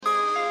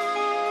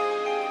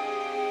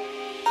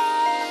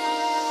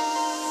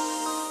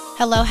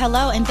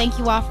Hello, and thank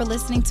you all for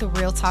listening to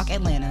Real Talk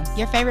Atlanta,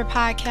 your favorite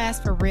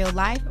podcast for real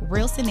life,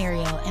 real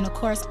scenario, and of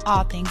course,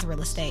 all things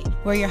real estate.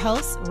 We're your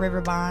hosts, River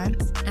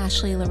Bonds,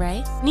 Ashley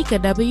LeRae, Nika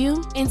W,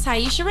 and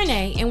Taisha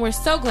Renee, and we're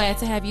so glad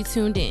to have you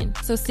tuned in.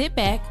 So sit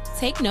back,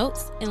 take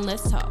notes, and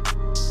let's talk.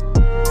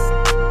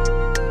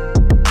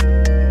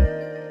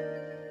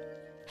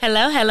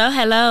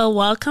 Hello.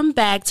 Welcome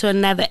back to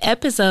another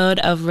episode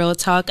of Real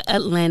Talk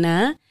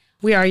Atlanta.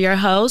 We are your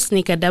hosts,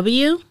 Nika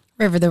W,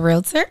 River the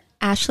Realtor,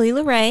 Ashley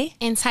LeRae,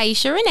 And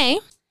Taisha Renee.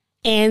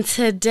 and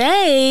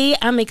today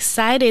I'm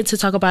excited to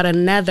talk about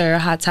another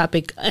hot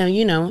topic,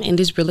 in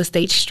these real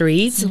estate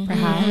streets. super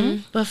high.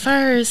 But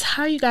first,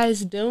 how are you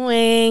guys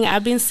doing?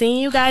 I've been seeing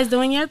you guys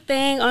doing your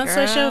thing on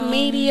social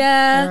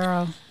media.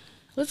 Girl.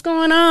 What's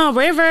going on?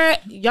 River,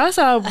 y'all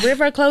saw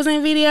River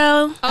closing video?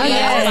 Oh, yes,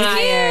 yeah.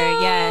 fire,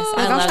 yes.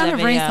 I I'm love trying that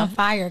to bring video. some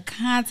fire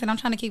content. I'm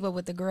trying to keep up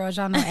with the girls.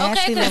 Y'all know Okay,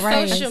 Ashley because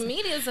LeRae. social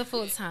media is a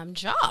full-time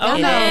job. Y'all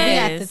It know we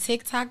got is. the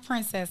TikTok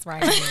princess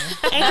right here.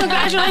 And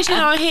congratulations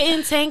on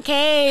hitting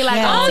 10K, like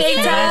Yes. on Oh,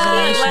 TikTok.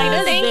 congratulations. Like,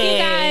 that's Thank big. you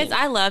guys.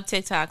 I love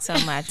TikTok so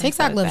much. I'm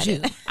TikTok so loves you.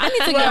 excited. I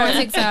need to get on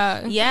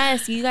TikTok.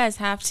 Yes, you guys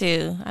have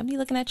to. I'll be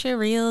looking at your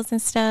reels and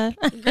stuff.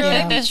 Girl,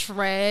 Yeah. that be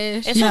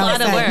trash. It's No, a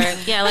lot of same. work.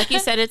 Yeah, like you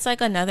said, it's like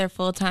another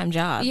full-time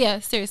job. Yeah,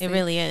 seriously. It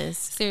really is.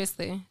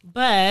 Seriously.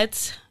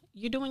 But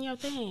you're doing your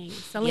thing.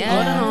 Selling Yeah.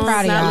 older homes,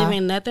 Proud of not y'all.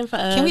 leaving nothing for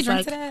us. Can we drink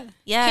like, to that?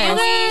 Yes. Can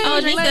we? Oh,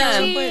 Drink Nika.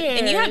 that.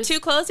 And you have Cheers. 2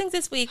 closings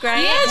this week,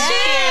 right? Yeah,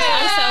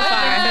 I'm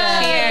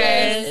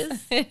so far.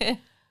 Cheers.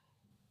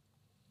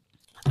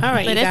 All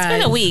right, But you it's been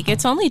guys. a week.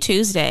 It's only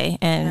Tuesday.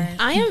 And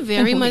I am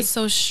very much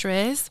so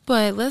stressed,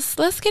 but let's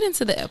get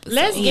into the episode.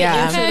 Let's get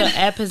Yeah. into the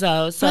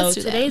episode. So Let's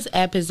do that. today's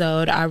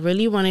episode, I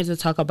really wanted to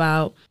talk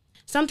about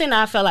something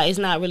I feel like is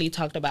not really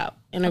talked about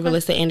in the real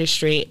estate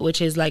industry,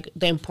 which is like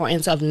the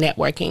importance of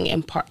networking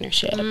and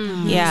partnership.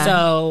 yeah.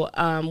 So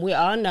we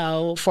all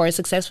know for a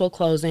successful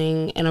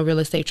closing in a real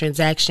estate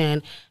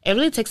transaction, it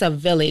really takes a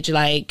village.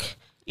 Like,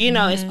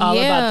 it's all about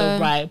Yeah.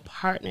 the right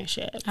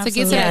partnership. to get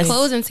to that Yes.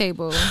 closing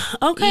table.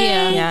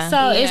 Okay. Yeah.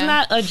 So it's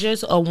Yeah. not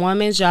just a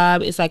woman's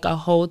job. It's like a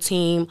whole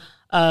team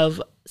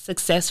of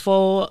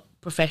successful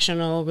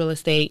professional real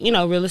estate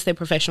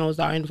professionals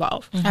are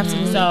involved.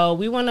 Absolutely. So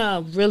we want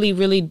to really,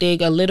 really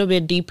dig a little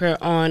bit deeper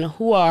on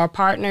who are our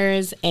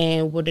partners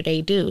and what do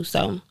they do.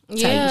 So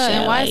Yeah, Taisha,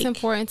 and why it's like-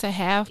 important to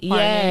have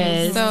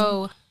partners. Yes.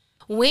 So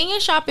when you're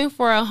shopping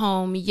for a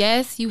home,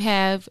 yes, you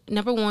have,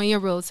 number one, your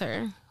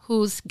realtor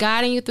who's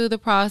guiding you through the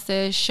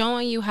process,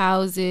 showing you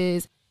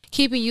houses,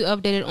 keeping you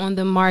updated on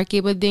the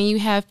market. But then you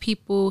have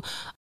people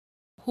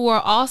who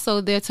are also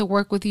there to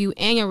work with you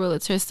and your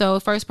realtor. So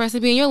first person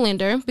being your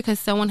lender, because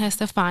someone has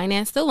to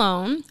finance the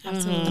loan.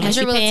 Absolutely. As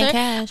your you're paying realtor,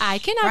 cash. I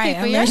cannot Right,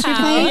 pay for your unless you're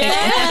house. paying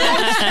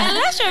cash.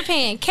 Unless you're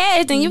paying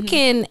cash, then you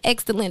can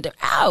X the lender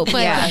out.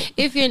 But Yeah.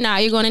 if you're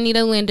not, you're going to need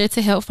a lender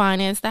to help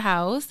finance the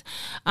house.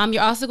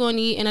 You're also going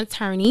to need an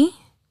attorney.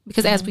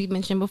 Because as we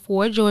mentioned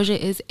before,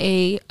 Georgia is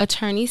a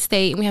attorney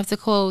state, and we have to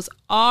close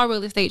all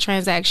real estate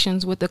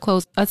transactions with a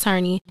closed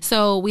attorney.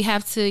 So we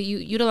have to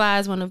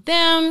utilize one of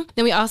them.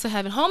 Then we also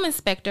have a home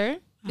inspector,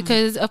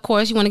 because of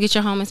course you want to get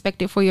your home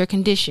inspected for your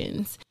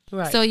conditions.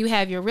 Right. So you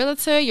have your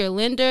realtor, your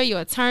lender,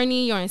 your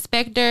attorney, your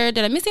inspector.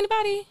 Did I miss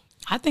anybody?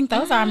 I think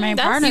those are our main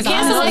That's- partners. You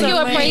can't select your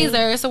honestly.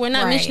 appraiser, so we're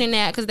not Right. mentioning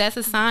that because that's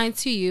assigned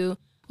to you.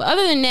 But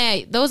other than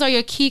that, those are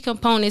your key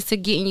components to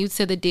getting you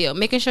to the deal.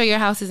 Making sure your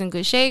house is in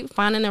good shape,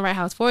 finding the right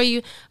house for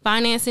you,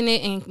 financing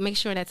it, and make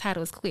sure that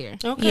title is clear.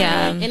 Okay.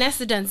 Yeah. And that's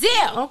the done deal.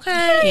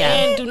 Okay. Yeah.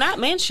 And do not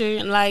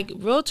mention, like,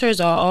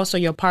 realtors are also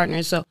your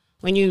partners. So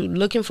when you're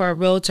looking for a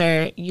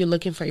realtor, you're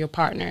looking for your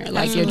partner,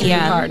 like your dream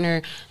Yeah.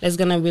 partner that's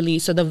going to really,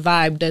 so the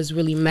vibe does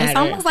really matter. It's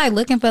almost like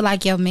looking for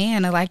like your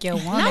man or like your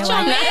woman. Not your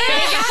like, man.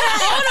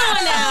 Hold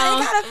on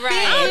now. Right.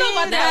 I don't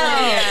know about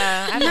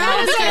that Yeah. No, I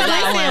I'm feel saying,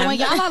 that listen, one. when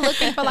y'all are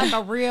looking for like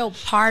a real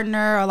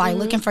partner or like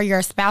looking for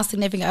your spouse,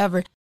 significant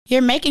other,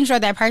 you're making sure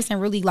that person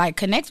really like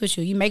connects with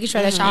you. You're making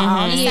sure that y'all are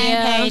on the same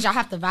Yeah. page. Y'all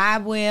have to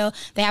vibe well.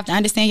 They have to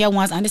understand your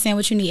wants, understand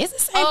what you need. It's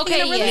the same Okay,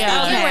 thing in real estate. yeah.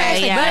 You're Okay,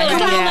 actually yeah, better. But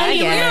yeah, I'm telling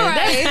you,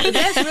 I get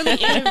that's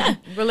really in a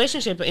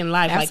relationship in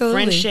life, Absolutely.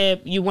 like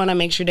friendship. You want to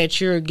make sure that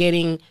you're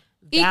getting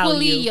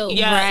Equally value. yoked.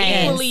 Yeah,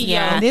 Right. equally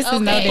Yeah. yoked. This is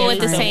no Okay. People with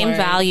the different. same Word.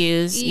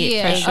 values.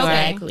 Yeah, For sure. okay.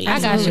 Exactly. I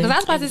got you. Because I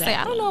was about to say, Exactly.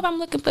 I don't know if I'm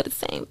looking for the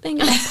same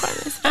thing as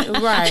my partners.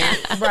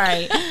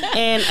 Right.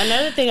 And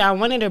another thing I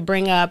wanted to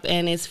bring up,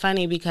 and it's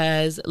funny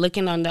because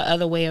looking on the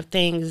other way of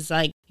things,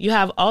 like you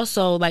have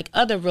also like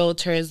other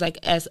realtors, like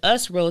as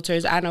us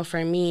realtors, I know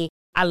for me,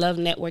 I love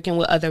networking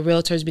with other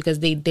realtors because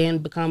they then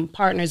become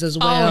partners as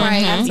well.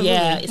 right. Absolutely.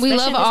 Yeah, We especially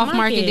love in an this off-market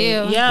market.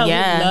 deal. Yeah,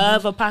 Yeah. we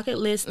love a pocket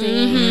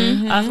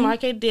listing,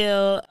 off-market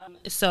deal.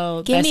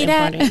 So Give that's me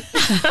that.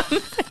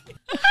 important.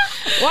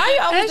 Why are you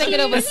always thinking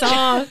of a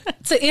song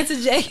to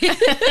interject?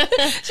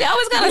 She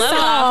always got a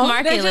song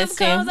market that just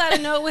listing. comes out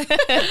of nowhere.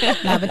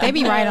 No, but they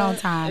be right on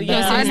time.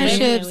 Yeah, Partnerships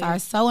definitely. are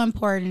so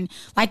important.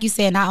 Like you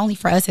said, not only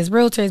for us as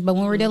realtors, but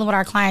when we're dealing with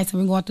our clients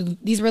and we're going through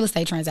these real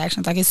estate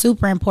transactions, like it's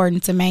super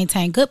important to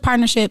maintain good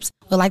partnerships.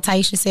 But like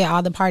Taisha said,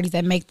 all the parties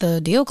that make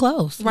the deal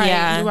close. Right.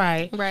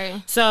 Yeah.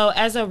 Right. So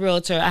as a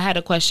realtor, I had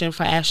a question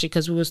for Ashley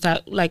because we was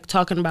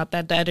talking about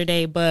that the other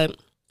day. But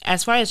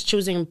as far as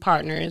choosing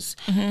partners,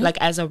 like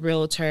as a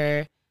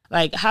realtor,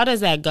 like how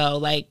does that go?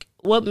 Like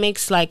what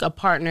makes like a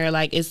partner,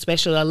 like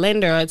especially a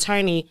lender or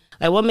attorney,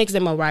 like what makes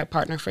them a right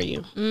partner for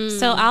you?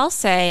 So I'll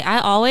say I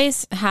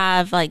always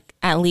have like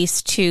at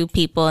least 2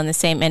 people in the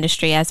same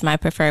industry as my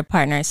preferred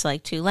partners. So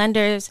like 2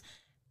 lenders,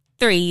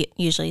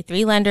 usually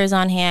 3 lenders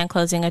on hand,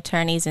 closing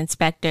attorneys,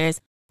 inspectors,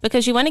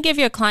 because you want to give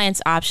your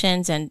clients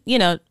options and, you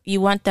know,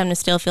 you want them to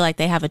still feel like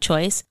they have a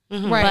choice.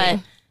 Right. But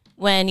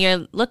when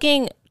you're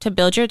looking to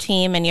build your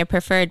team and your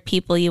preferred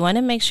people, you want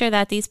to make sure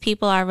that these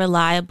people are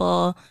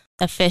reliable,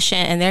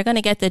 efficient, and they're going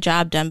to get the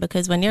job done.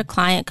 Because when your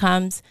client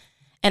comes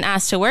and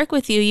asks to work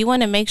with you, you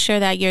want to make sure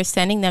that you're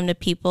sending them to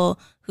people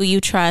who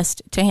you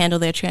trust to handle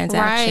their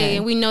transaction. Right.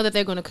 And we know that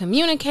they're going to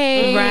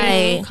communicate.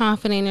 Right.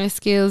 Confident in their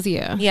skills.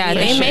 Yeah. Yeah,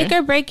 they make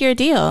or break your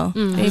deal.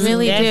 They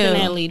really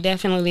do.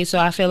 Definitely. So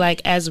I feel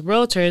like as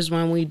realtors,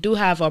 when we do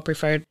have our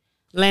preferred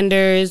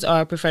lenders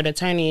or preferred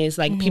attorneys,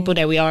 like people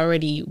that we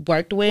already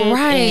worked with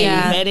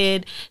and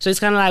vetted. So it's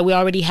kind of like we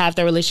already have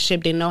the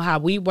relationship. They know how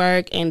we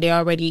work and they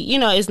already, you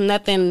know, it's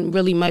nothing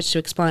really much to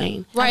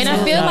explain. Right. And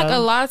I feel like a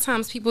lot of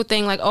times people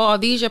think like, oh, are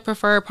these your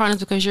preferred partners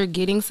because you're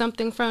getting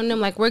something from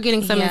them? Like we're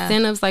getting some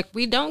incentives. Like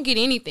we don't get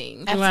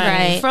anything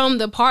from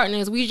the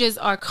partners. We just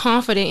are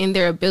confident in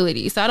their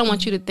ability. So I don't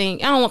want you to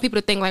think, I don't want people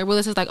to think like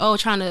realtors is like, oh,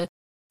 trying to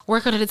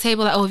work under the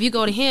table, like, oh, if you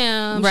go to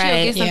him, she'll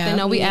get something.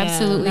 No, we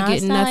absolutely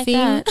get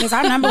nothing. Because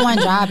our number one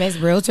job as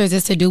realtors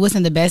is to do what's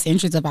in the best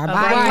interest of our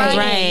buyers.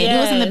 Right. Do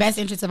what's in the best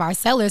interest of our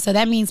sellers. So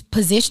that means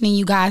positioning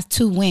you guys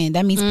to win.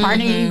 That means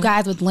partnering you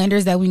guys with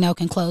lenders that we know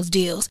can close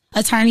deals,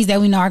 attorneys that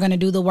we know are going to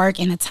do the work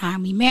in a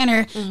timely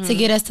manner to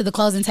get us to the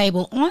closing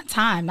table on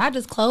time. Not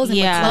just closing,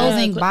 but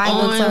closing by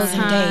the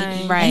closing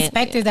date. Right.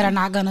 Inspectors that are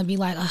not going to be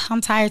like, oh,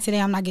 I'm tired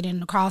today, I'm not getting in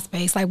the crawl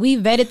space. Like, we've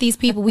vetted these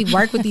people, we've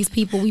worked with these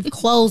people, we've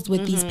closed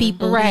with these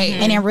people. Right.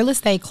 And in real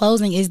estate,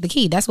 closing is the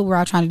key. That's what we're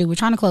all trying to do. We're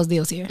trying to close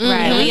deals here.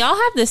 Right. We all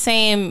have the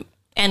same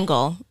end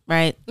goal,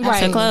 right?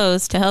 To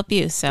close, to help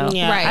you. So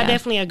I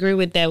definitely agree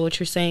with that, what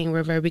you're saying,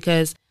 River,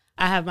 because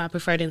I have my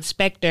preferred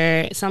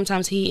inspector.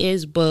 Sometimes he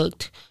is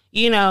booked,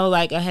 you know,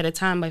 like ahead of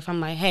time. But if I'm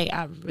like, hey,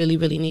 I really,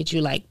 really need you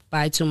like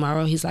by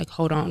tomorrow, he's like,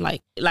 hold on,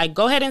 like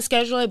go ahead and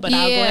schedule it, but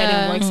I'll go ahead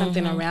and work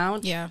something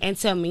around. Yeah. And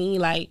to me,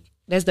 like,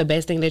 that's the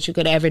best thing that you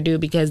could ever do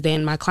because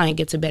then my client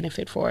gets a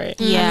benefit for it.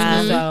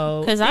 Yeah.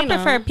 So because our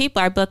preferred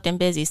people are booked and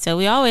busy, so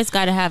we always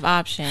got to have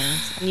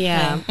options.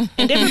 Yeah.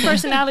 And different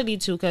personality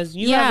too, because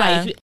you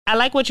have like, I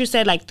like what you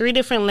said, like 3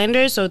 different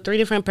lenders, so 3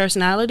 different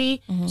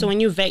personality. So when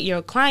you vet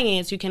your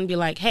clients, you can be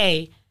like,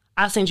 hey,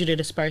 I'll send you to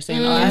this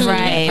person or I'll send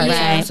you to that person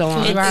and so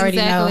on. You already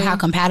know how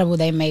compatible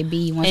they may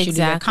be once you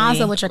do your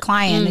consult with your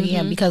client. And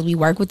again, because we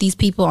work with these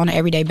people on an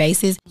everyday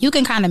basis, you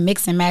can kind of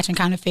mix and match and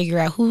kind of figure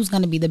out who's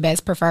going to be the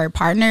best preferred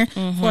partner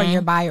for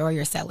your buyer or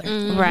your seller.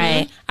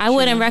 Right. I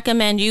wouldn't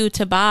recommend you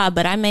to Bob,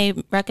 but I may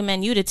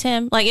recommend you to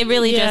Tim. Like, it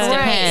really just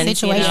depends.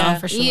 Situation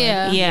for sure.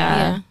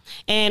 Yeah.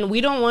 And we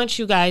don't want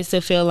you guys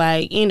to feel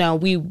like, you know,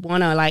 we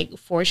want to like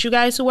force you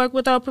guys to work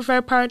with our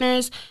preferred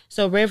partners.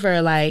 So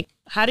River, like,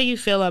 how do you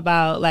feel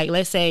about, like,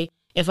 let's say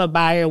if a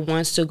buyer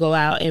wants to go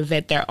out and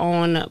vet their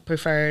own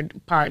preferred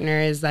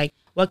partners, like,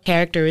 what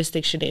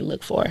characteristics should they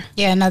look for?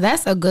 Yeah, no,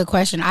 that's a good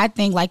question. I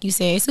think, like you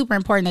said, it's super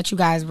important that you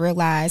guys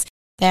realize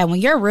that when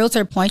your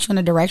realtor points you in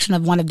the direction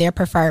of one of their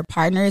preferred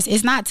partners,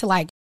 it's not to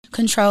like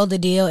control the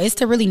deal. It's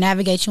to really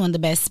navigate you in the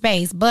best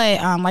space.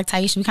 But like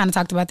Taisha, we kind of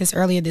talked about this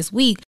earlier this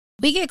week.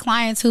 We get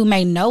clients who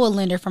may know a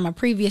lender from a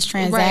previous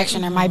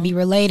transaction or might be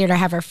related or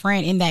have a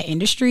friend in that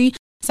industry.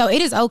 So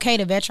it is okay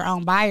to vet your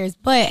own buyers,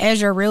 but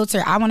as your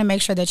realtor, I want to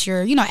make sure that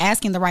you're, you know,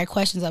 asking the right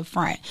questions up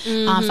front.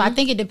 So I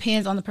think it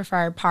depends on the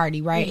preferred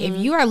party, right? If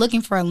you are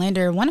looking for a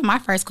lender, one of my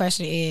first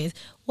questions is,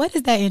 what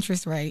is that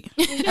interest rate?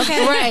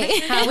 Okay, right.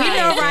 We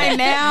know right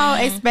now,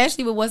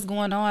 especially with what's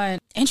going on,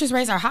 interest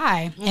rates are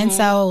high. And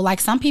so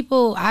like some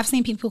people, I've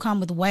seen people come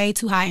with way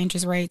too high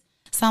interest rates.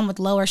 Some with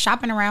lower,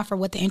 shopping around for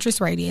what the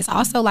interest rate is.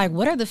 Also, like,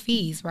 what are the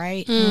fees,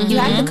 right? You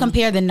have to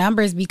compare the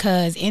numbers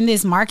because in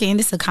this market, in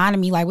this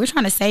economy, like, we're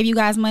trying to save you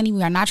guys money.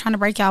 We are not trying to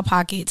break y'all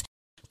pockets.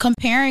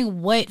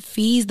 Comparing what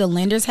fees the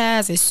lenders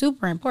has is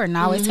super important.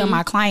 I always tell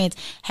my clients,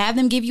 have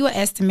them give you an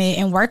estimate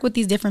and work with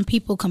these different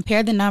people,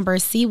 compare the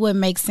numbers, see what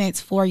makes sense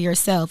for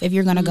yourself if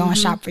you're going to go and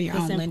shop for your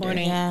own lender.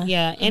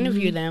 Yeah,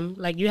 interview them.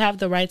 Like, you have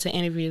the right to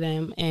interview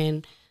them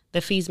and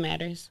the fees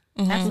matters.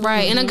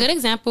 Right. And a good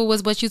example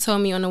was what you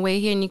told me on the way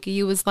here, Nikki.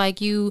 You was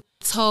like, you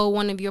told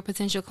one of your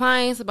potential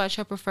clients about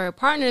your preferred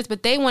partners,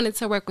 but they wanted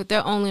to work with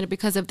their own lender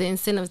because of the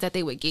incentives that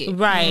they would get.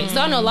 Right. So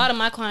I know a lot of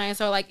my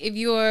clients are like, if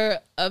you're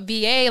a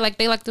VA, like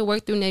they like to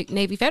work through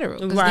Navy Federal.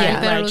 Because Right, Navy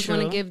Federal right, is going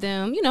to true. give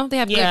them, they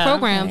have good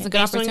programs and good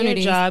Based on your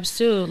opportunities. jobs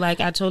too. Like,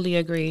 I totally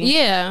agree.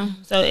 Yeah.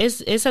 So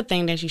it's a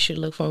thing that you should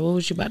look for. What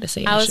was you about to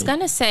say? I was Ashley? going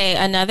to say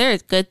another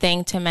good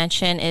thing to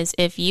mention is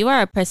if you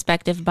are a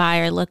prospective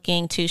buyer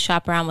looking to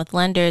shop around with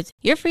lenders,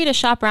 you're free to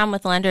shop around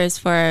with lenders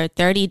for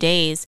 30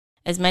 days.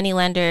 As many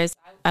lenders,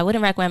 I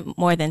wouldn't recommend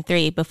more than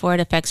 3 before it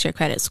affects your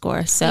credit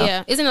score. So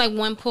Yeah. Isn't it like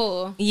one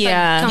pull?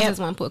 Yeah. Counts as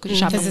one pull because you're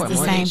shopping Because for it's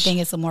a the mortgage. same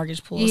thing as a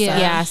mortgage pool.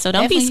 Yeah. so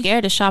don't be Definitely-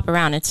 scared to shop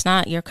around. It's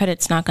not, your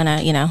credit's not going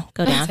to,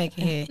 go down. Take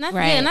a hit. Not,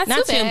 Right. Yeah, not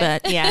too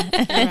bad. but yeah.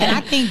 And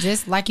I think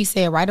just like you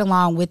said, right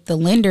along with the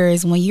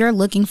lenders, when you're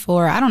looking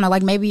for, I don't know,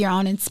 like maybe your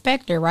own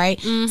inspector, right?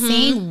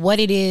 Seeing what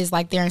it is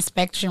like their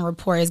inspection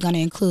report is going to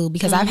include.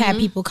 Because I've had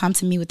people come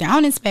to me with their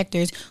own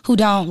inspectors who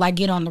don't like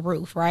get on the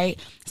roof, right?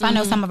 So I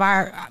know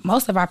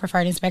most of our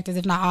preferred inspectors,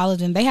 if not all of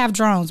them, they have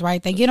drones,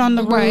 right? They get on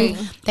the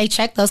roof, they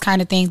check those kind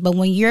of things. But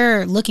when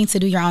you're looking to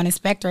do your own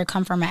inspector or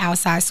come from an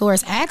outside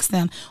source, ask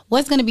them,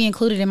 what's going to be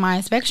included in my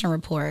inspection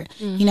report?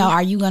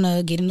 Are you going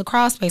to get in the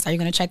crawl space? Are you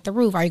going to check the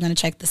roof? Are you going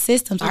to check the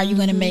systems? Are you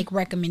going to make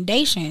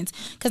recommendations?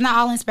 Because not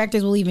all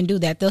inspectors will even do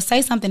that. They'll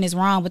say something is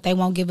wrong, but they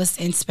won't give us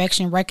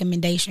inspection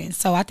recommendations.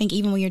 So I think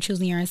even when you're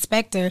choosing your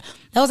inspector,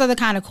 those are the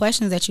kind of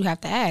questions that you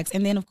have to ask.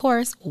 And then, of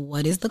course,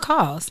 what is the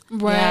cost?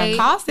 Right.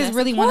 Cost is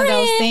really one of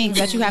those things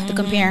that you have to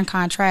compare and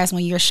contrast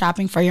when you're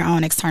shopping for your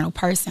own external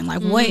person.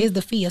 Like, what is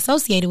the fee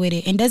associated with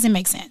it? And does it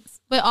make sense?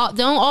 But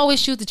don't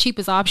always choose the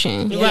cheapest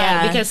option.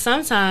 Right, because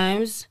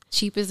sometimes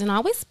Cheap isn't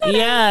always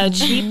better.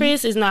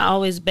 cheapest is not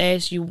always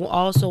best. You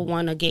also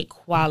want to get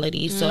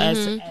quality. So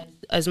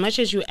as much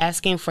as you're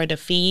asking for the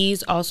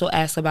fees, also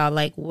ask about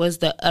like what's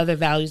the other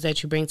values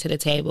that you bring to the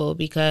table,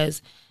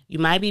 because you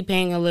might be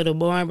paying a little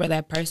more, but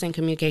that person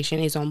communication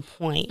is on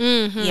point.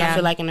 I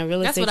feel like in a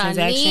real estate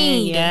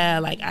transaction,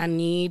 I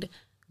need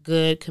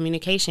good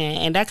communication.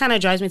 And that kind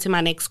of drives me to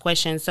my next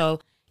question. So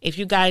if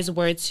you guys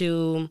were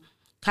to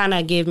kind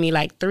of give me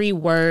like 3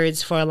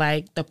 words for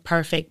like the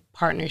perfect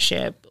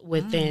partnership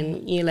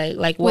within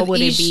like what would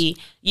it be?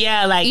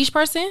 Like Each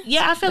person?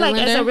 Yeah, I feel The like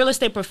as a lender? real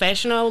estate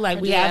professional, like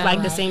we have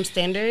like the same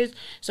standards.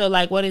 So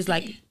like what is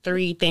like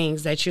 3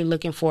 things that you're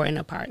looking for in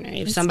a partner?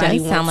 If somebody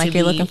Does wants sound like to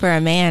you're be, looking for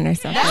a man or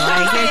something.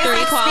 Like your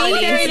 3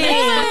 qualities.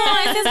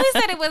 Since we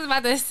said it was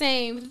about the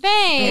same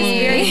thing.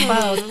 Very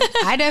close.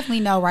 I definitely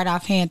know right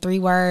offhand 3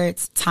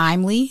 words: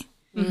 timely.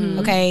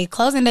 Okay,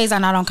 closing days are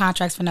not on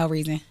contracts for no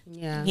reason.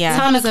 yeah. Yeah.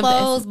 Time to is of the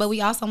close, but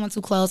we also want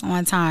to close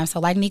on time.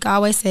 So like Nika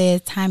always says,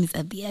 time is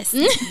of the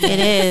essence. It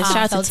is.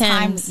 Shout So out to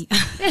Tim's.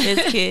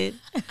 This kid.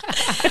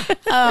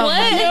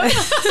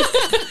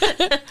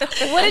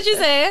 What did you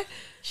say?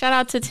 Shout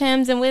out to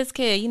Tim's and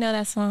WizKid. You know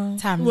that song.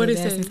 Time What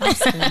is is of the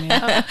essence. I'm screaming.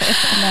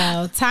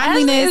 No,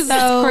 timeliness.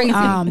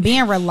 So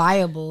being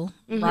reliable,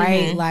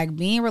 right? Like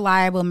being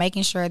reliable,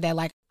 making sure that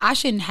like I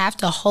shouldn't have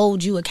to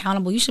hold you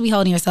accountable. You should be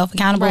holding yourself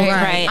accountable.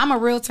 Right. I'm a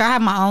realtor. I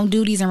have my own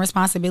duties and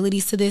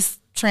responsibilities to this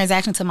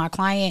transaction to my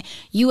client.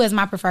 You as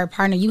my preferred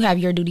partner, you have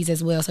your duties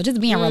as well. So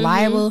just being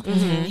reliable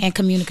and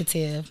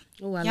communicative.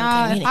 Ooh, I love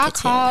Y'all, if I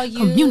call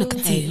you, you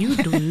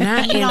do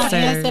not you don't answer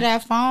answer.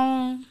 that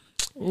phone,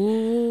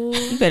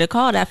 You better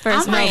call that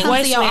first I might ring.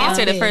 come to your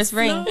Answer the office. first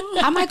ring.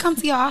 I might come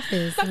to your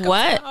office.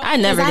 What? I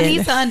never I need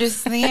did. to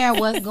understand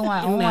what's going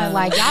on.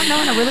 Like, y'all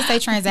know in a real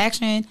estate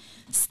transaction,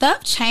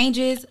 stuff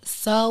changes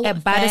so By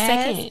the fast.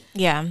 second.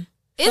 Yeah.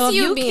 It's So if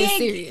you being can't-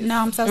 serious. No,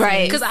 I'm so Right.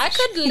 serious. Because I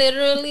could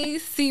literally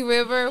see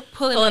River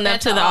pulling up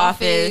up to the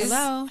office.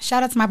 Hello.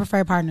 Shout out to my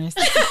preferred partners.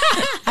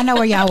 I know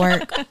where y'all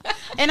work.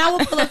 And I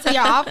will pull up to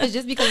your office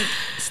just because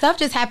stuff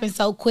just happens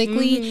so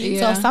quickly.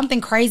 So if something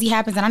crazy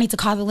happens and I need to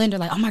call the lender,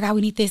 like, oh my God,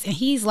 we need this. And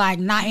he's like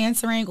not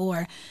answering,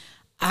 or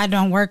I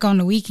don't work on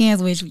the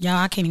weekends, which y'all,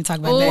 I can't even talk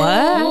about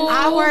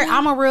that. What?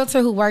 I'm a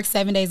realtor who works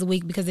 7 days a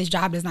week because this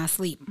job does not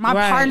sleep. My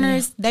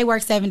partners, they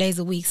work 7 days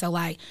a week. So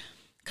like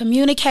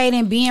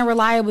communicating, being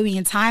reliable,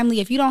 being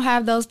timely. If you don't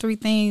have those 3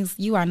 things,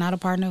 you are not a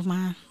partner of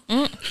mine.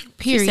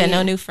 She said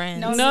no new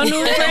friends. No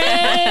new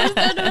friends.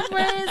 No new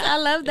friends. I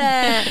love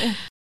that.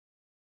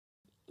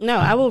 No,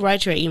 I will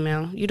write your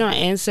email. You don't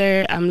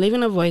answer, I'm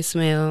leaving a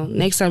voicemail.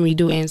 Next time you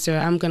do answer,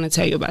 I'm going to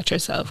tell you about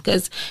yourself.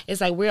 Because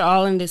it's like we're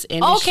all in this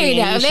industry. Okay,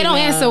 now if they don't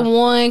answer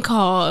one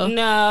call.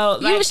 No.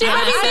 Like, she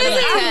might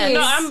be busy.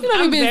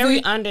 I'm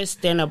very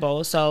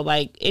understandable. So,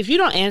 like, if you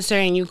don't answer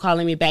and you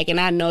calling me back, and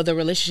I know the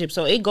relationship,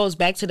 so it goes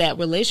back to that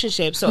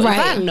relationship. So, if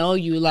I know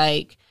you,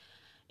 like,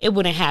 it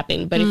wouldn't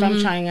happen. But if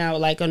I'm trying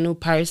out, like, a new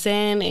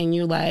person and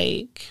you,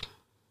 like...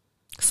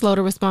 Slow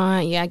to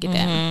respond. Yeah, I get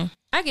that.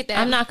 I get that.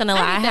 I'm not going to lie.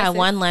 I had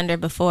one lender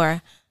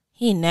before.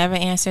 He never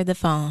answered the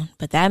phone,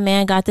 but that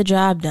man got the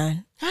job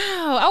done.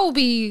 Oh, I will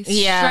be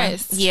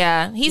stressed.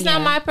 Yeah. He's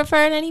not my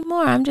preferred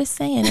anymore. I'm just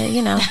saying it,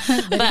 you know.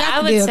 But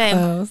I would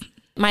say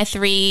my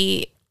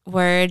 3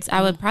 words,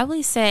 I would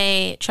probably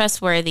say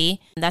trustworthy.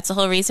 That's the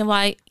whole reason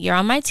why you're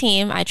on my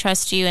team. I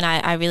trust you, and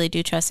I really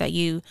do trust that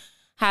you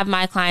have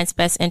my client's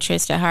best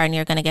interest at heart and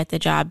you're going to get the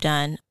job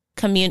done.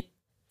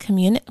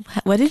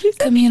 What did you say?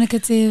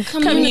 Communicative.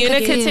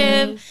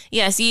 Communicative.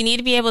 Yes, you need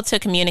to be able to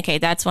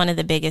communicate. That's one of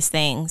the biggest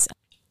things.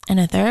 And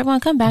a third one?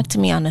 Come back to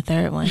me on the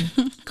third one.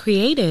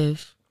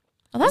 Creative.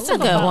 Well, that's a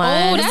good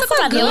one. Oh, that's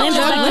a good one.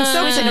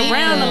 Like switching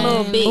around a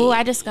little bit. Ooh,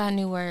 I just got a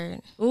new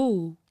word.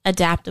 Ooh.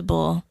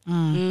 Adaptable.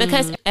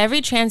 Because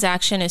every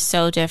transaction is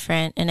so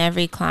different and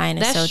every client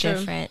is so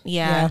different.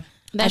 Yeah.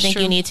 I think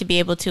you need to be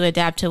able to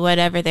adapt to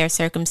whatever their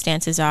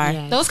circumstances are.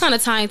 Yes. Those kind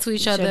of tie into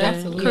each other.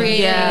 Absolutely.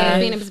 Creative,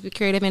 being able to be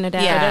creative and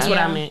adapt. Yeah, that's what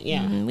I meant.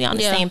 Yeah. We on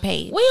the same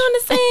page. We on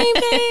the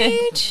same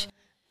page.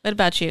 What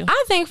about you?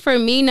 I think for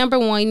me, number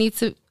one, you need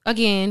to,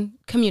 again,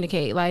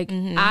 communicate. Like,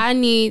 I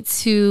need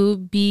to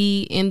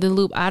be in the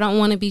loop. I don't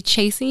want to be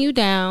chasing you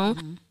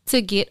down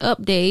to get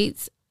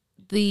updates.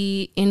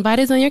 The invite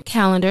is on your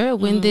calendar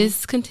when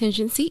this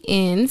contingency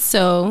ends.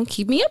 So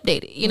keep me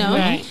updated, you know?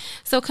 Right.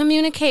 So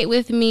communicate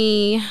with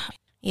me.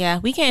 Yeah,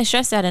 we can't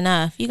stress that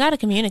enough. You got to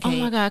communicate. Oh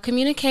my God,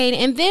 communicate.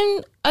 And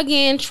then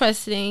again,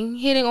 trusting,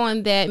 hitting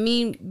on that,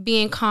 me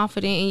being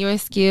confident in your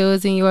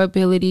skills and your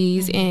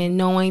abilities and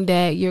knowing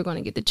that you're going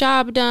to get the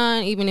job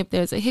done, even if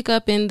there's a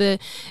hiccup in the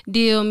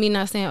deal, me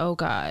not saying, oh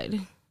God.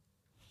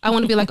 I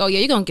want to be like, oh yeah,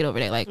 you're going to get over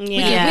that. Like,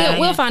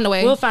 we'll find a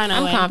way. We'll find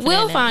a way.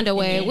 We'll find a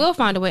way. We'll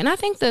find a way. And I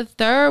think the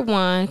third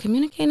one,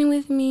 communicating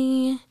with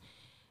me,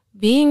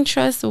 being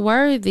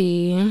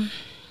trustworthy.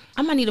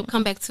 I might need to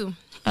come back too.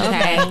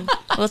 Okay.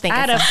 We'll think I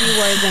had of a few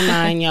words in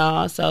mind,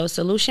 y'all. So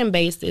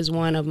solution-based is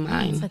one of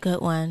mine. That's a good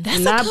one. That's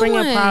Not a bring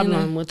good a one.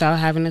 problem without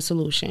having a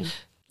solution.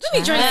 Let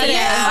me drink to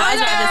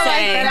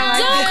that.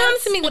 Don't come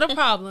to me with a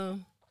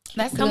problem.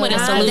 That's Come with a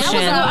good. solution.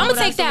 I'm gonna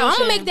take that. I'm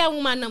solution. gonna make that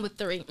one my number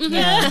 3.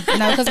 Yeah.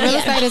 No, because real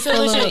estate is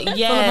full of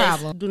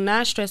problems. Do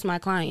not stress my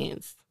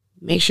clients.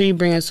 Make sure you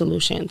bring a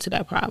solution to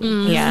that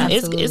problem. Yeah,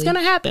 it's absolutely. going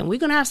to happen. We're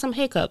going to have some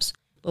hiccups,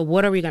 but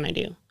what are we going to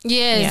do?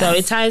 Yes. So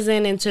it ties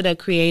into the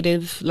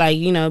creative, like,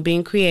 you know,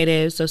 being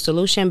creative. So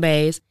solution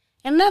based.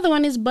 Another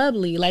one is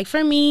bubbly. Like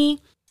for me,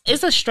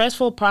 it's a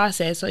stressful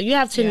process. So you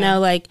have to know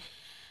like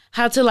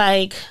how to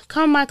like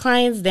calm my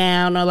clients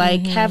down or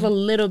like have a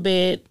little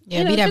bit.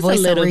 Yeah, be that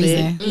voice of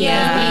reason.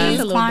 Yeah. These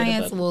Just a little bit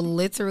clients of will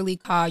literally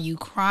call you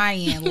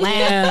crying,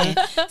 laughing,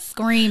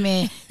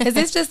 screaming. Because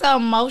it's just an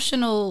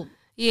emotional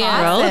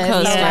roller process.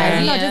 coaster. So, like,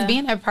 you know, Yeah. just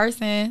being that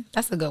person,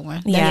 that's a good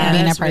one. Yeah,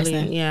 being that's that person.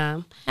 really,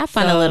 yeah. Have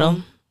fun a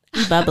little.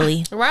 Be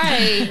bubbly.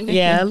 Right.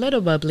 Yeah, a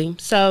little bubbly.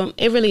 So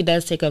it really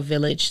does take a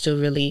village to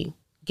really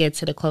get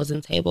to the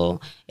closing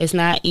table. It's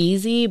not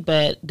easy,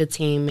 but the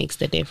team makes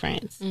the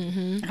difference.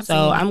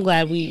 So I'm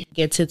glad we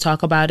get to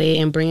talk about it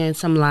and bring in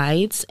some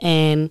lights.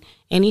 And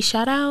any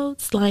shout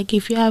outs, like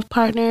if you have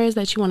partners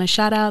that you want to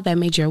shout out that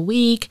made your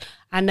week.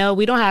 I know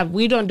we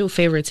don't do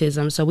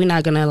favoritism, so we're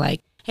not gonna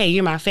like, hey,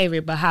 you're my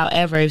favorite. But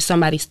however, if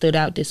somebody stood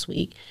out this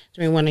week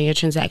during one of your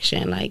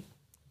transactions, like,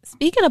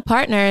 Speaking of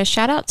partners,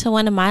 shout out to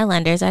one of my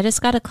lenders. I just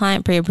got a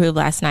client pre-approved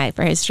last night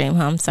for his dream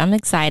home, so I'm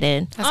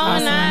excited. That's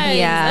awesome. Nice.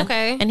 Yeah.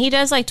 Okay. And he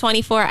does like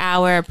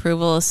 24-hour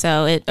approvals,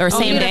 so same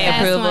you need a day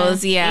fast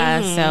approvals. one.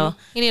 Yeah. So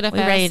You need a we're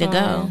fast ready to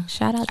go. one.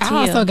 Shout out to I you.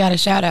 also got a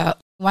shout out.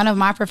 One of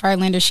my preferred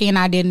lenders, she and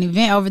I did an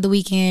event over the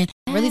weekend,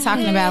 really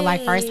talking about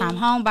like first time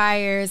home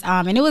buyers.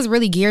 And it was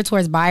really geared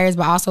towards buyers,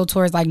 but also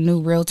towards like new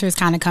realtors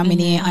kind of coming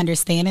in,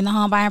 understanding the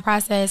home buying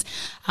process.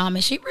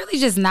 And she really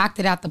just knocked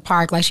it out the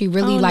park. Like she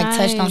really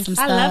touched on some I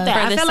stuff. love that. For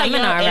I the feel like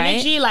seminar, your right?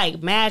 energy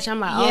like match. I'm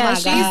like, oh Yeah, my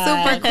she's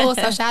God. super cool.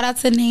 So shout out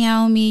to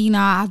Naomi. You know,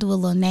 I'll do a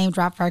little name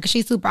drop for her because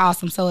she's super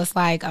awesome. So it's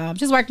like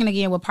just working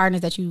again with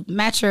partners that you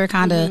match your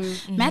kind of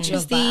match your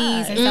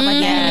steeds and stuff like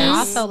that. And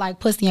also like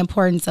puts the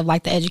importance of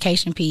like the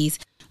education piece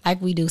like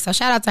we do. So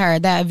shout out to her.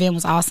 That event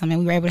was awesome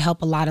and we were able to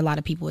help a lot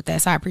of people with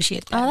that. So I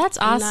appreciate that. Oh, that's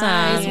awesome.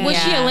 Nice. Was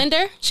she a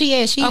lender? She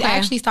is. She Okay.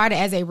 actually started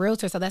as a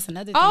realtor, so that's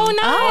another thing. Oh,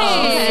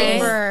 nice.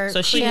 Super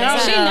So she clear.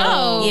 knows. She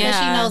knows. Yeah,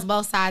 she Yeah. knows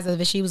both sides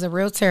of it. She was a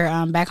realtor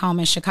back home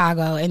in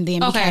Chicago and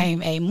then Okay.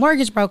 became a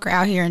mortgage broker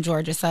out here in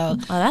Georgia. So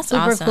that's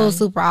super awesome. cool,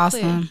 super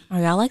awesome. Are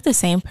y'all like the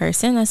same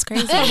person? That's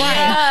crazy.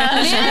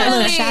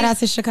 Look, shout out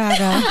to Chicago.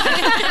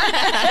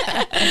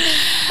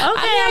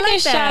 I can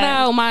shout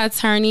out my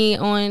attorney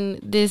on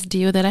this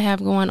deal that I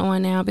have going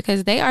on now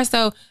because they are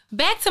so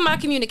back to my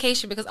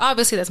communication because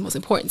obviously that's most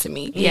important to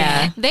me.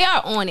 Yeah. They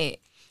are on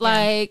it.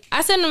 Like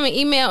I send them an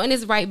email and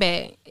it's right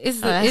back. It's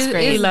that's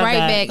great. it's Love right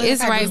that. back. Look,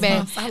 It's I got right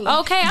back. goosebumps. I love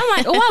Okay, I'm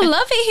like, oh, I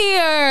love it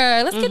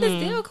here. Let's get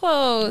this deal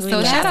closed.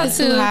 So shout out It's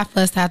too to high for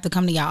us to have to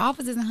come to y'all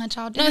offices and hunt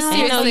y'all down. no,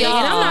 seriously, y'all.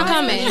 and I'm not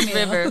coming.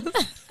 River.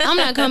 I'm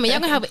not coming. Y'all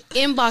gonna have an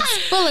inbox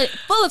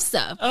full of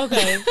stuff.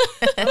 Okay.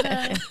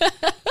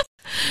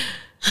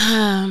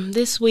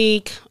 This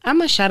week, I'm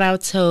going to shout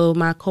out to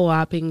my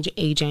co-oping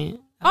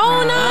agent.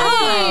 Oh,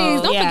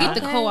 nice! Don't yeah. forget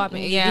the co-op.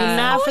 Do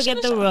not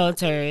forget the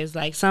realtors.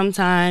 Like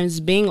sometimes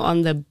being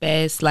on the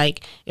best,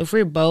 like if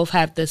we both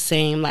have the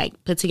same,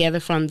 like put together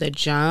from the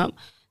jump,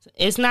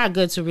 it's not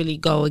good to really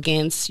go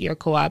against your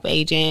co-op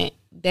agent.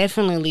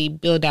 Definitely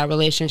build that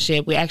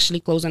relationship. We're actually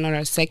closing on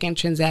our second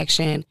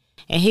transaction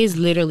and he's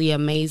literally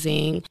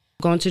amazing.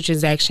 going to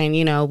transaction,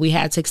 you know, we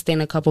had to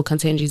extend a couple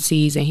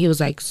contingencies, and he was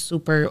like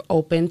super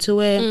open to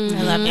it.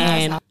 I love that.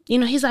 And you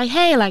know, he's like,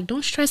 hey, like,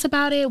 don't stress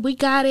about it. We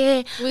got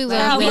it. We Like,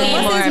 love We it.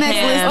 need more of him.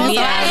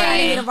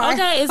 Yeah, right.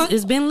 Okay,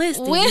 it's been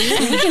listed. We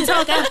can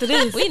talk after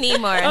this. We need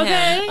more of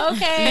Okay. him.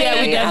 Okay. Yeah, we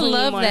I definitely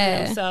love need more of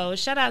that. him. So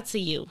shout out to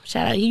you.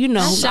 Shout out, you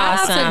know. Shout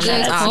out Awesome. to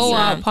good That's co-op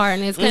awesome.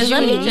 partners, because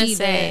Let you me need just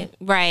say, that.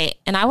 right.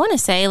 And I want to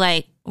say,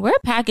 like, we're a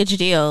package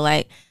deal.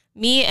 Like,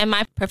 me and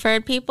my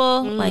preferred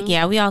people, like,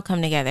 yeah, we all come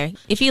together.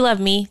 If you love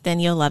me, then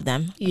you'll love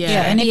them.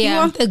 Yeah, and if you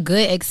want the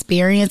good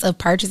experience of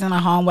purchasing a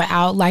home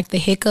without like the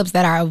hiccups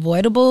that are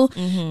avoidable,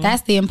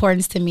 that's the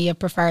importance to me of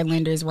preferred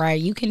lenders, right?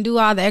 You can do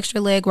all the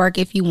extra legwork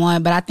if you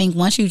want, but I think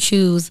once you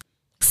choose,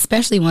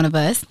 especially one of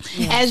us,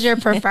 as your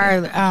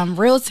preferred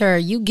realtor,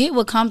 you get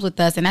what comes with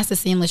us, and that's a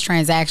seamless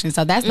transaction.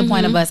 So that's the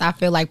point of us, I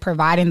feel like,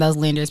 providing those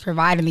lenders,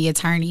 providing the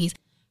attorneys,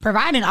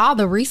 providing all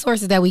the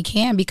resources that we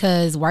can,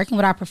 because working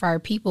with our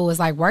preferred people is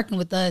like working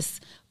with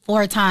us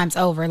 4 times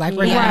over. Like,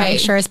 we're going to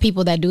make sure it's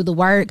people that do the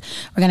work.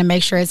 We're going to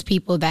make sure it's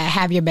people that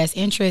have your best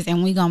interest,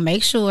 and we're going to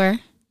make sure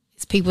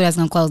it's people that's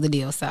going to close the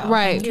deal. So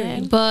Right.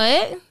 Okay.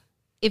 But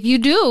if you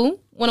do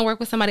want to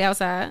work with somebody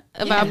outside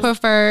about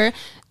preferred,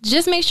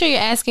 just make sure you're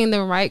asking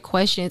the right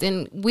questions.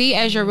 And we,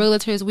 as your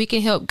realtors, we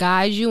can help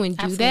guide you and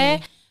do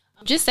that.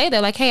 Just say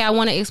that, like, hey, I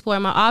want to explore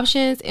my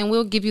options, and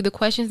we'll give you the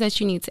questions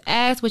that you need to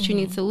ask, what you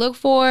need to look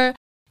for,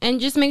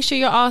 and just make sure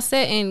you're all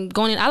set and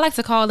going in. I like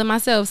to call them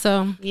myself,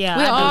 so Yeah,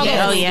 we all I do.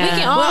 we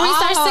can all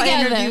research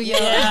together.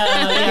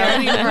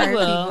 Yeah, we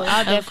will.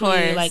 I'll definitely,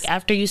 course. like,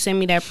 after you send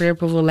me that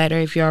pre-approval letter,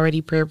 if you're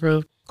already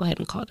pre-approved, go ahead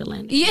and call the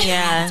lender.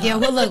 Yeah.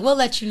 we'll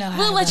let you know.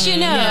 We'll let you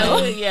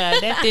know. Yeah,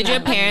 definitely. Did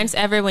your parents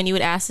ever, when you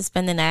would ask to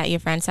spend the night at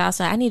your friend's house,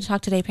 like, I need to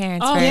talk to their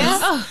parents first? yeah?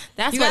 Oh,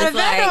 that's You what it's gotta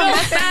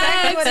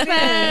vet like. them.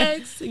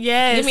 Facts.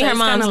 Yes. Give me her it's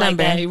kinda mom's like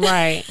number. that.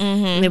 Right.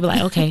 And they be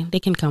like, okay, they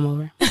can come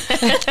over.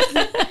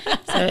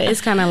 So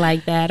it's kind of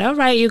like that. All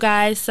right, you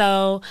guys.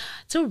 So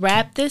to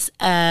wrap this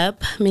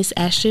up, Miss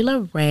Ashley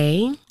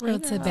LaRae.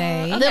 Realtor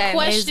Bay. The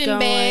question,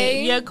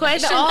 babe. Your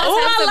question. The all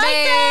Oh, I like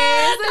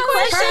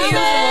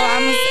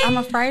that. I'm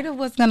afraid of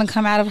what's gonna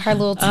come out of her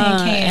little tin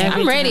can.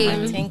 I'm ready.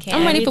 Tin can.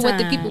 I'm ready for Every what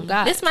the time. people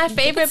got. This is my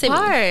favorite to me.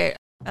 part.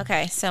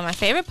 Okay, so my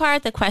favorite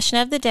part, the question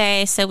of the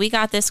day. So we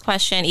got this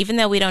question, even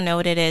though we don't know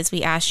what it is,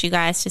 we asked you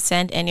guys to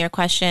send in your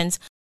questions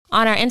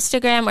on our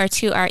Instagram or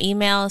to our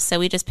email. So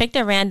we just picked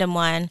a random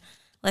one.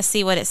 Let's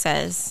see what it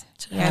says.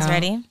 You guys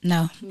ready?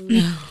 No.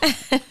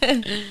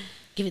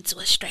 Give it to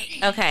us straight.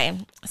 Okay,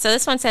 so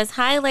this one says,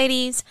 hi,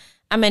 ladies.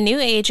 I'm a new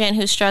agent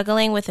who's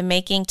struggling with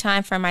making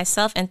time for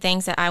myself and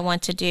things that I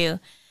want to do.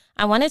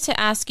 I wanted to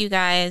ask you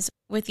guys,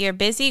 with your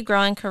busy,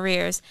 growing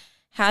careers,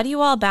 how do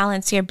you all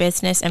balance your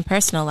business and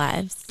personal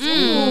lives?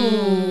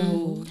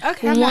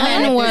 Okay.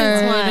 One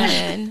word.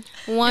 One.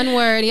 One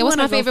word. Yeah, what's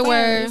my favorite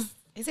word?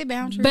 Is it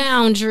boundary?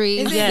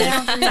 Boundaries.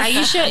 Yes.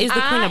 Aisha is the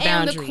queen of I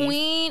am boundaries. the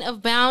queen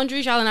of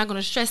boundaries. Y'all are not going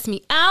to stress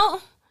me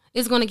out.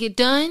 It's going to get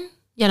done.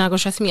 Y'all not going to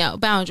stress me out.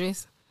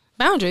 Boundaries.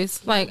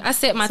 Boundaries. Like, I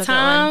set my That's a good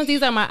one. times.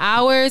 These are my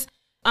hours.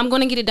 I'm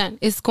going to get it done.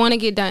 It's going to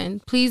get done.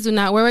 Please do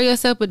not worry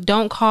yourself, but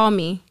don't call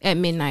me at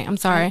midnight. I'm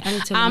sorry. I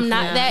need to I'm leave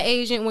not now. that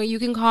agent where you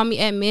can call me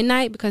at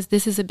midnight, because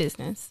this is a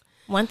business.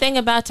 One thing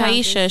about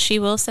Taisha, she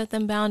will set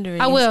them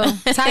boundaries. I will.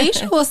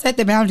 Taisha will set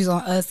the boundaries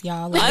on us,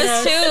 y'all. Like,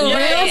 Us too. We'll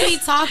Right? be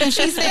talking.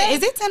 She said,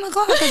 "Is it 10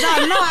 o'clock?" Because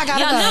y'all know I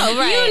gotta go. know,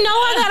 right? You know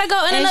I got to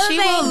go. And And another she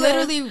thing. will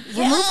literally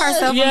remove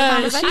herself from the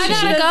conversation. I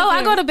gotta go.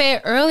 I go to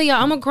bed early,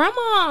 y'all. I'm a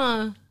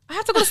grandma. I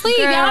have to go to sleep.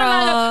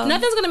 Y'all,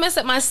 nothing's gonna mess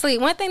up my sleep.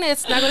 One thing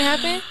that's not gonna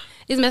happen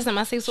is messing up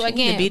my sleep. So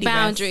again, beauty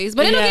boundaries.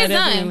 But it'll Yeah, get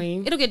definitely.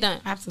 done. It'll get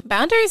done. Absolutely.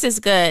 Boundaries is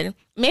good.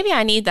 Maybe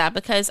I need that,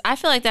 because I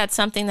feel like that's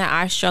something that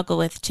I struggle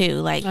with too.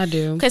 Like, I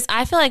do. because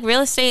I feel like real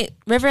estate,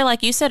 River,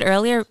 like you said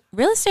earlier,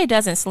 real estate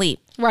doesn't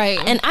sleep. Right.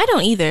 And I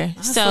don't either.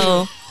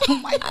 So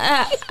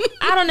I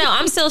don't know.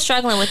 I'm still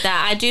struggling with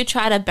that. I do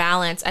try to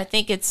balance. I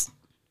think it's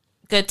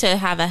good to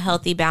have a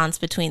healthy balance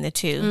between the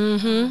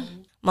two.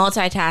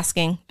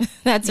 Multitasking.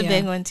 That's a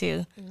big one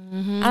too.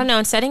 I don't know.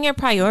 And setting your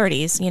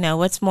priorities,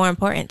 what's more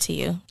important to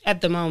you At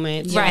the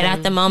moment. right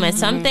at the moment.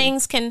 Some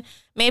things can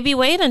maybe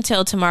wait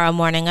until tomorrow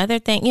morning. Other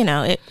things,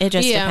 it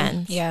just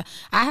depends. Yeah,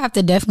 I have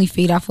to definitely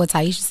feed off what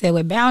Taisha said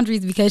with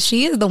boundaries, because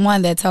she is the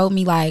one that told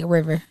me, like,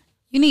 River,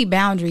 you need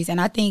boundaries.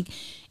 And I think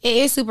it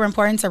is super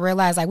important to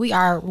realize, like, we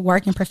are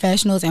working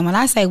professionals. And when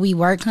I say we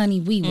work, honey,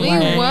 we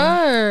work.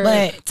 Word.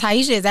 But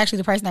Taisha is actually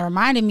the person that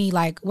reminded me,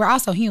 like, we're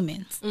also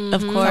humans.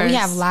 Of course. So we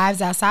have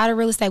lives outside of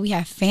real estate. We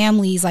have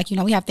families. Like,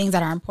 we have things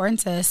that are important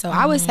to us. So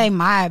I would say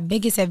my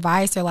biggest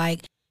advice, or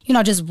like,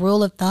 just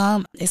rule of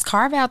thumb, is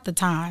carve out the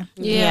time.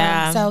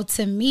 Yeah. So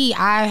to me,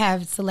 I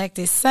have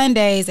selected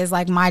Sundays as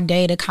like my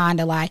day to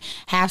kind of like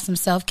have some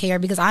self-care,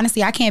 because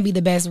honestly, I can't be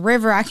the best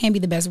River. I can't be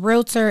the best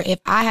realtor if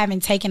I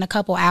haven't taken a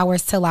couple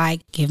hours to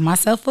like give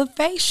myself a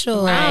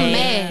facial. I'm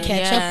mad.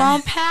 Catch up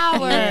on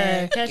power.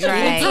 Catch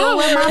Right. Deal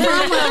with my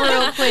mama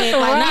real quick.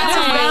 Like, not to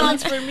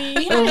balance for me.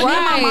 me and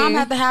my mom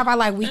have to have our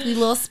like weekly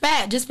little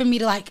spat just for me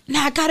to like,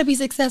 I gotta be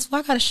successful.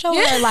 I gotta show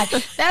her. Like,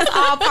 that's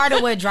all part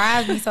of what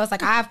drives me. So it's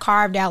like I've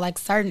carved out out like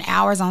certain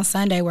hours on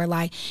Sunday where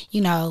like,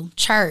 you know,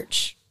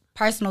 church,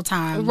 personal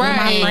time with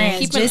my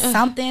friends, just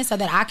something so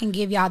that I can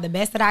give y'all the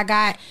best that I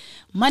got.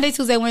 Monday,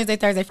 Tuesday, Wednesday,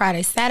 Thursday,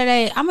 Friday,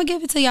 Saturday. I'm going to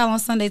give it to y'all on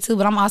Sunday too,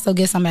 but I'm also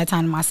give some of that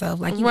time to myself.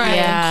 Like you have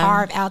to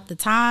carve out the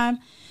time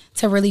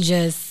to really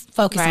just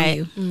focus on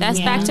you. That's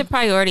back to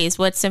priorities.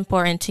 What's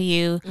important to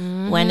you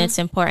when it's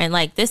important.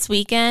 Like this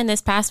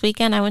past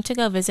weekend, I went to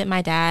go visit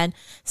my dad,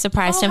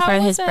 surprised him for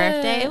his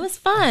birthday. It was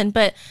fun,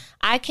 but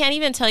I can't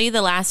even tell you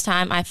the last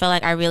time I felt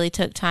like I really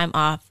took time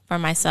off for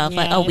myself.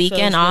 Like a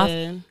weekend off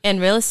in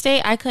real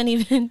estate, I couldn't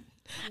even...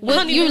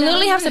 Well, you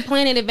literally have to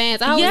plan in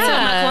advance. I always tell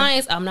my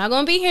clients, I'm not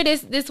going to be here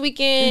this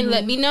weekend.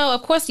 Let me know.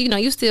 Of course, you know,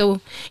 you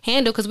still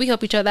handle because we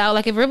help each other out.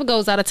 Like if River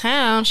goes out of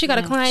town, she got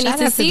a client needs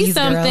to see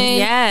something.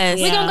 Yes.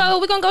 We're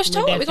going to go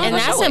show it. And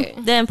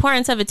that's the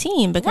importance of a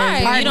team because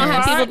you don't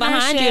have people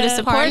behind you to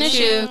support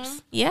you.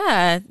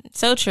 Yeah,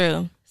 so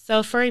true.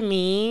 So for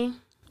me,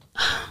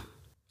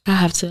 I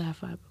have to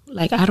have,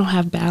 like, I don't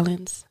have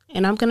balance.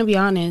 And I'm going to be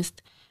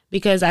honest.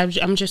 Because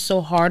I'm just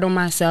so hard on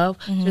myself.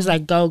 Just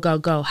like, go, go,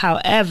 go.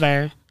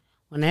 However,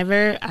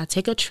 whenever I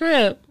take a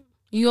trip.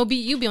 You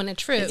be on a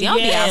trip. Y'all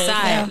be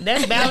outside. Yeah,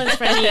 that's balance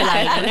for me.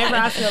 Like, whenever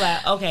I feel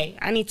like, okay,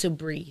 I need to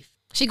breathe.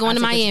 She going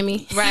to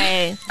Miami.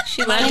 Right.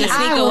 She loves to sneak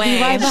I will away.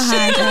 be right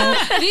behind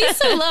her. These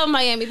two love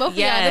Miami. Both of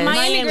y'all. The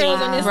Miami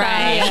girls on this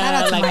side.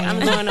 Yeah, like I'm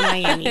going to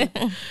Miami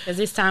because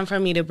it's time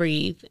for me to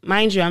breathe.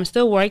 Mind you, I'm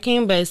still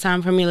working, but it's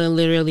time for me to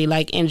literally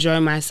like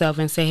enjoy myself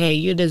and say, hey,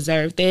 you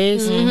deserve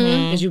this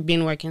because you've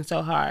been working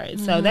so hard.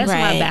 So that's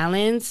my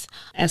balance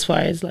as far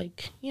as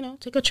like, you know,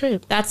 take a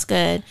trip. That's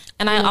good.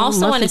 And I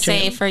also want to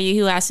say for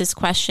you who asked this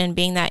question,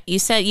 being that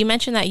you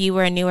mentioned that you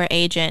were a newer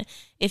agent.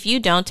 If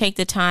you don't take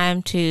the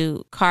time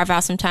to carve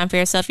out some time for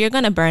yourself, you're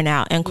going to burn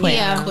out and quit.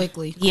 Yeah,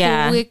 quickly.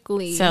 Yeah.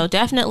 Quickly. So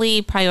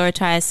definitely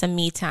prioritize some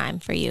me time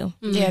for you.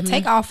 Yeah,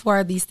 take all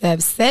 4 of these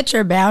steps. Set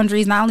your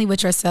boundaries, not only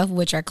with yourself, but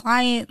with your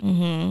client.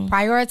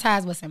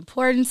 Prioritize what's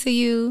important to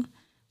you.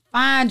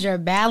 Find your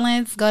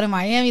balance. Go to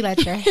Miami,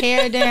 let your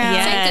hair down.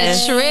 Take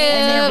a trip.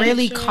 And then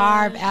really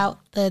carve out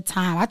the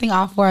time. I think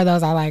all 4 of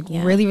those are like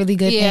really, really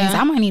good things.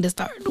 I might need to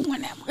start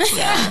doing that much.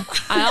 Yeah.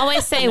 I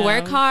always say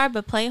work hard,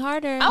 but play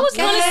harder. I was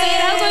going to say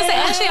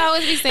that. Actually, I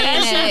always be saying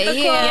that.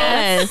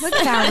 Yes. Look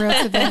at how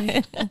real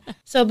today.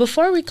 So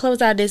before we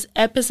close out this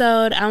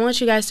episode, I want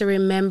you guys to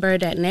remember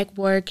that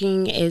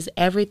networking is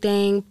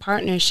everything.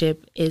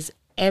 Partnership is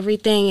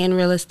everything in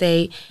real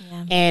estate.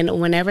 Yeah.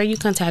 And whenever you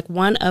contact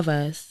one of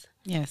us,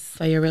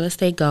 for your real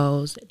estate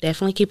goals,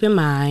 definitely keep in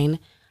mind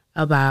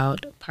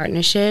about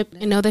partnership.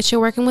 And know that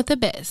you're working with the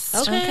best.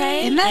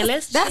 Okay. And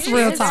that's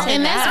real talk.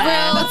 And that's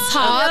real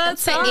talk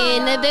to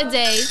end of the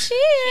day.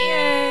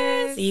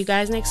 Cheers. See you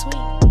guys next week.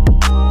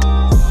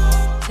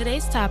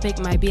 Today's topic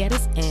might be at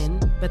its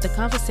end, but the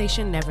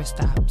conversation never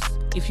stops.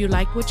 If you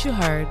liked what you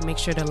heard, make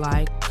sure to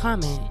like,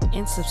 comment,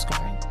 and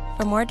subscribe.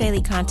 For more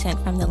daily content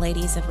from the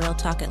ladies of Real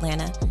Talk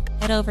Atlanta,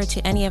 head over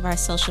to any of our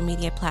social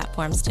media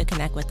platforms to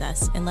connect with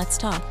us, and let's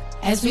talk.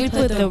 As we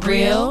put the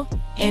real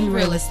in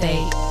real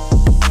estate.